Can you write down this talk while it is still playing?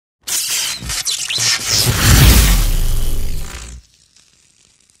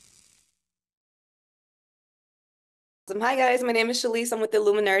Awesome. Hi guys, my name is Chalice. I'm with the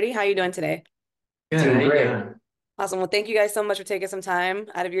Illuminati. How are you doing today? Good, how Doing you great. doing? Awesome. Well, thank you guys so much for taking some time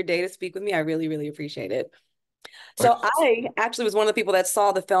out of your day to speak with me. I really, really appreciate it. Of So course. I actually was one of the people that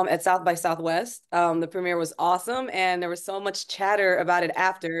saw the film at South by Southwest. The premiere was awesome, and there was so much chatter about it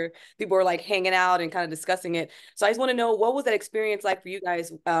after. People were like hanging out and kind of discussing it. So I just want to know, what was that experience like for you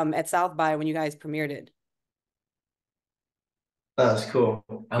guys at South by when you guys premiered it? That's cool.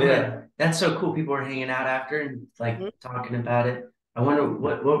 I Yeah. wonder, that's so cool. People were hanging out after and like talking about it. I wonder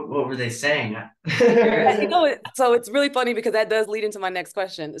what were they saying? I'm Yeah, curious. so it's really funny because that does lead into my next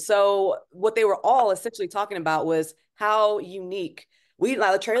question. So what they were all essentially talking about was how unique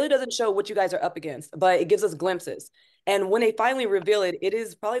now the trailer doesn't show what you guys are up against, but it gives us glimpses. And when they finally reveal it, it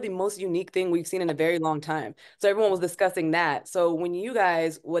is probably the most unique thing we've seen in a very long time. So everyone was discussing that. So when you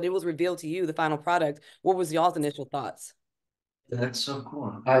guys, when it was revealed to you, the final product, what was y'all's initial thoughts? That's so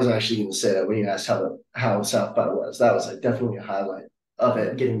cool. I was actually going to say that when you asked how South by was, that was like definitely a highlight of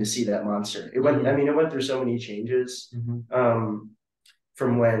it, getting to see that monster. It went, I Hmm. mean, it went through so many changes Hmm. um,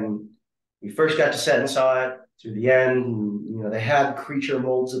 from when we first got to set and saw it to the end. And, they had creature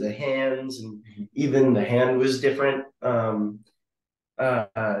molds of the hands, and even the hand was different.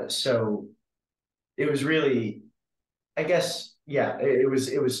 So it was really, I guess, yeah, it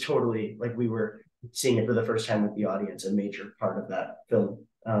was totally like we were seeing it for the first time with the audience, a major part of that film.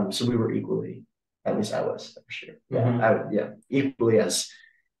 So we were equally, at least I was for sure. Yeah, Hmm. equally as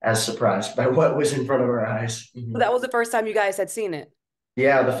surprised by what was in front of our eyes. So Hmm. that was the first time you guys had seen it.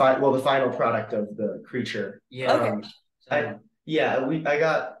 Yeah, the final product of the creature. Okay. Yeah. I So, I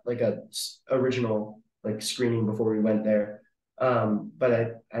got like a original like screening before we went there.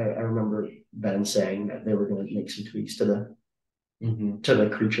 But I remember Ben saying that they were going to make some tweaks to the hmm.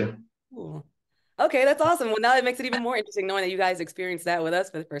 creature. Cool. Okay, that's awesome. Well, now it makes it even more interesting knowing that you guys experienced that with us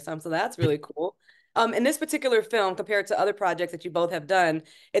for the first time. So that's really cool. In this particular film, compared to other projects that you both have done,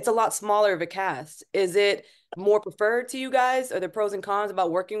 it's a lot smaller of a cast. Is it more preferred to you guys? Are there pros and cons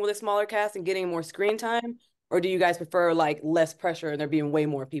about working with a smaller cast and getting more screen time? Or do you guys prefer like less pressure and there being way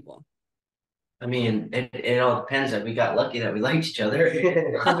more people? I mean, it all depends that we got lucky that we liked each other.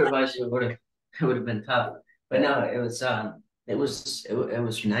 Otherwise, it would have been tough. But no, it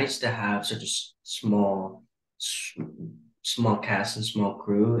was nice to have such a s- small cast and small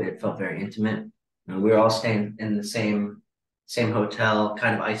crew. It felt very intimate. We were all staying in the same hotel,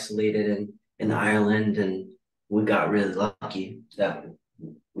 kind of isolated in Ireland, and we got really lucky that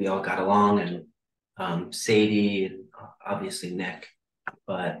we all got along, and Sadie and obviously Nick.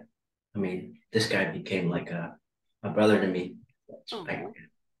 But I mean, this guy became like a brother to me. I, Oh.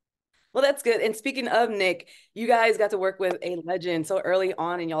 Well, that's good. And speaking of Nick, you guys got to work with a legend so early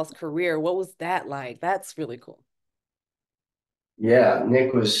on in y'all's career. What was that like? That's really cool. Yeah,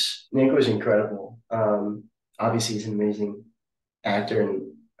 Nick was incredible. Obviously, he's an amazing actor,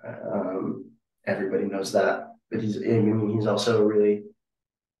 and everybody knows that. But I mean, he's also a really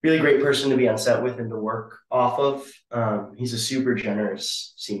great person to be on set with and to work off of. He's a super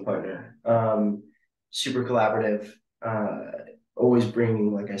generous scene partner, super collaborative, always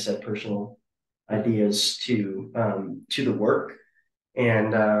bringing, like I said, personal ideas to the work.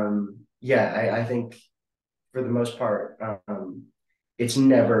 And yeah, I think for the most part, it's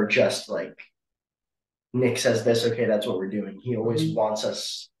never just like Nick says this, okay, that's what we're doing. He always Mhm. wants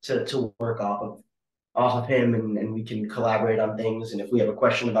us to work off of him, and we can collaborate on things. And if we have a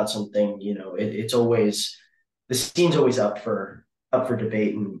question about something, it's always the scene's always up for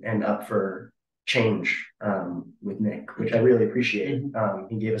debate and up for change with Nick, which I really appreciate. Mhm.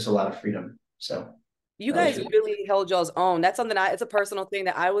 He gave us a lot of freedom, so You that was guys really really held y'all's own. That's something it's a personal thing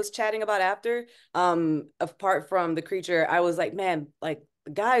that I was chatting about after. Apart from the creature, I was like, man, like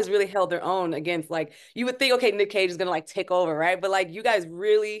the guys really held their own against like you would think, okay, Nick Cage is gonna like take over, right? But like you guys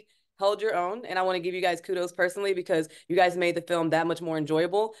really held your own, and I want to give you guys kudos personally because you guys made the film that much more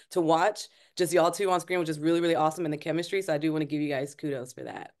enjoyable to watch. Just y'all two on screen, which is really, really awesome in the chemistry. So I do want to give you guys kudos for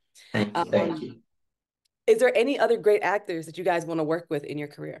that. Thank you. thank Um, you. is there any other great actors that you guys want to work with in your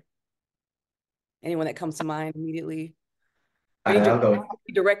career? Anyone that comes to mind immediately? Or any I'll go.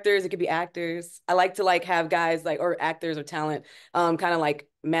 directors, it could be actors. I like to like have guys like or actors or talent kind of like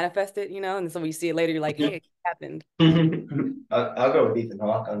manifest it, and so when you see it later, you're like, hey, it happened. I'll go with Ethan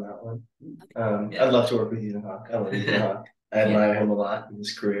Hawke on that one. I'd Yeah. love to work with Ethan Hawke. I love Ethan Hawke. I Yeah. admire him a lot in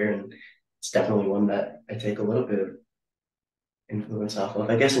his career, and it's definitely one that I take a little bit of influence off of.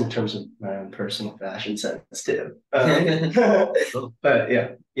 I guess in terms of my own personal fashion sense too. Cool. But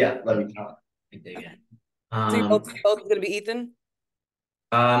yeah, love Ethan Hawke. I dig it. So you both gonna be Ethan?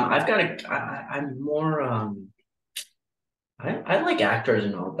 I've got I'm more I like actors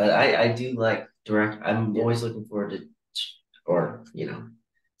and all, but I do like direct. I'm Yeah, always looking forward to or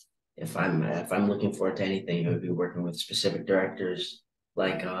if I'm looking forward to anything, it would be working with specific directors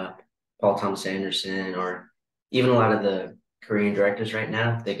like Paul Thomas Anderson, or even a lot of the Korean directors right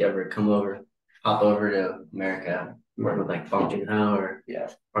now. If they could ever hop over to America, work with like Bong Joon-ho or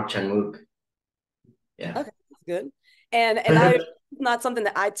Park Chan-wook. Yeah. Okay, that's good. And I not something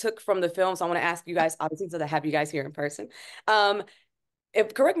that I took from the film, so I want to ask you guys, obviously, since I have you guys here in person.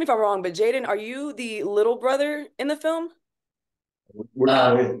 Correct me if I'm wrong, but Jaeden, are you the little brother in the film?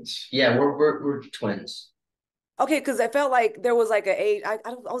 We're twins. Yeah, we're twins. Okay, because I felt like there was like a age. I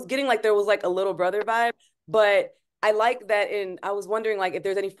was getting like there was like a little brother vibe, but I like that. I was wondering like if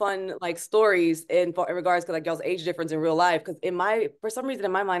there's any fun like stories in regards to like y'all's age difference in real life. Because for some reason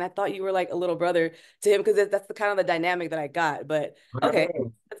in my mind, I thought you were like a little brother to him because that's the kind of the dynamic that I got. But okay,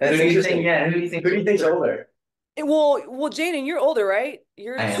 That's Who do you interesting. think? Yeah, who do you think? Who do you think's older? Well, Jaeden, you're older, right?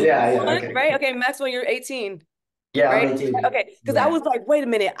 You're I am. Yeah, okay, right? Okay, Maxwell, you're 18. Yeah, Right? I'm 18. Okay, because I was like, wait a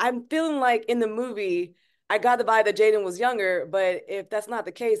minute, I'm feeling like in the movie, I got the vibe that Jaeden was younger, but if that's not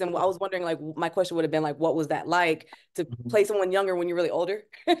the case, and I was wondering, like, my question would have been like, what was that like to play someone younger when you're really older?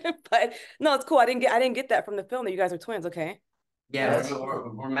 But no, it's cool. I didn't get that from the film that you guys are twins. Okay. Yeah,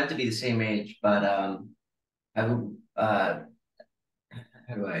 we're meant to be the same age, but I would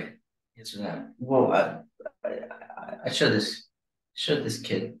how do I answer that? Well, I showed this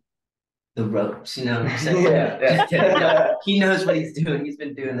kid the ropes, you know what I'm saying? Yeah. He knows what he's doing. He's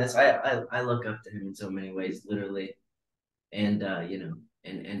been doing this. I look up to him in so many ways, literally, and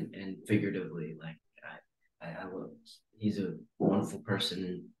and figuratively. Like I look. He's a wonderful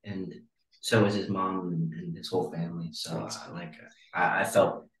person, and so is his mom and his whole family. So I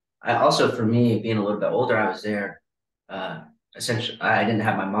felt. I also, for me, being a little bit older, I was there. Essentially, I didn't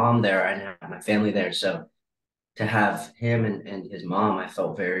have my mom there. I didn't have my family there. So to have him and his mom, I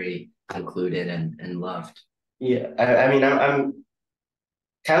felt very included and loved. Yeah, I mean, I'm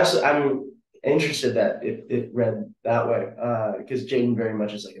interested that it read that way, because Jaeden very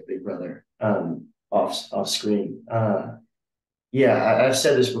much is like a big brother, off screen. Yeah, I've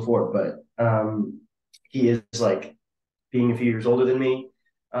said this before, but he is like being a few years older than me.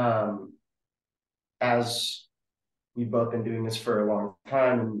 As we've both been doing this for a long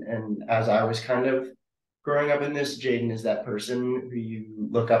time, and as I was kind of growing up in this, Jaeden is that person who you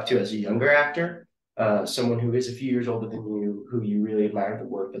look up to as a younger actor, someone who is a few years older than you, who you really admire the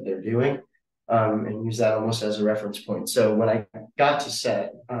work that they're doing, and use that almost as a reference point. So when I got to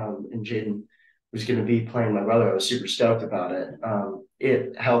set, and Jaeden was going to be playing my brother, I was super stoked about it.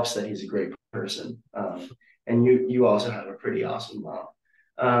 It helps that he's a great person, and you also have a pretty awesome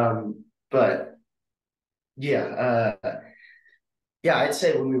mom. But yeah, yeah, I'd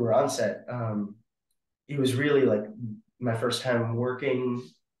say when we were on set, it was really like my first time working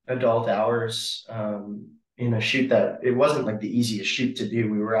adult hours, in a shoot that it wasn't like the easiest shoot to do.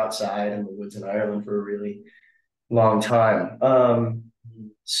 We were outside in the woods in Ireland for a really long time.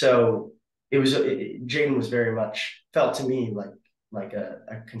 So Jaeden was very much felt to me like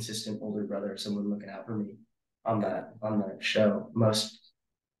a consistent older brother, someone looking out for me on that show. Most,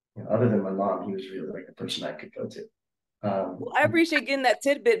 other than my mom, he was really like the person I could go to. Well, I appreciate getting that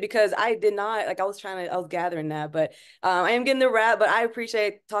tidbit because I did not like I was gathering that, but I am getting the wrap. But I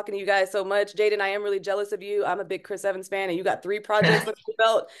appreciate talking to you guys so much, Jaeden. I am really jealous of you. I'm a big Chris Evans fan, and you got 3 projects under your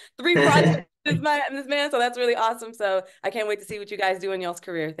belt, 3 projects. This man, so that's really awesome. So I can't wait to see what you guys do in y'all's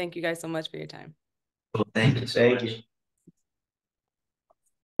career. Thank you guys so much for your time. Well, thank you so much.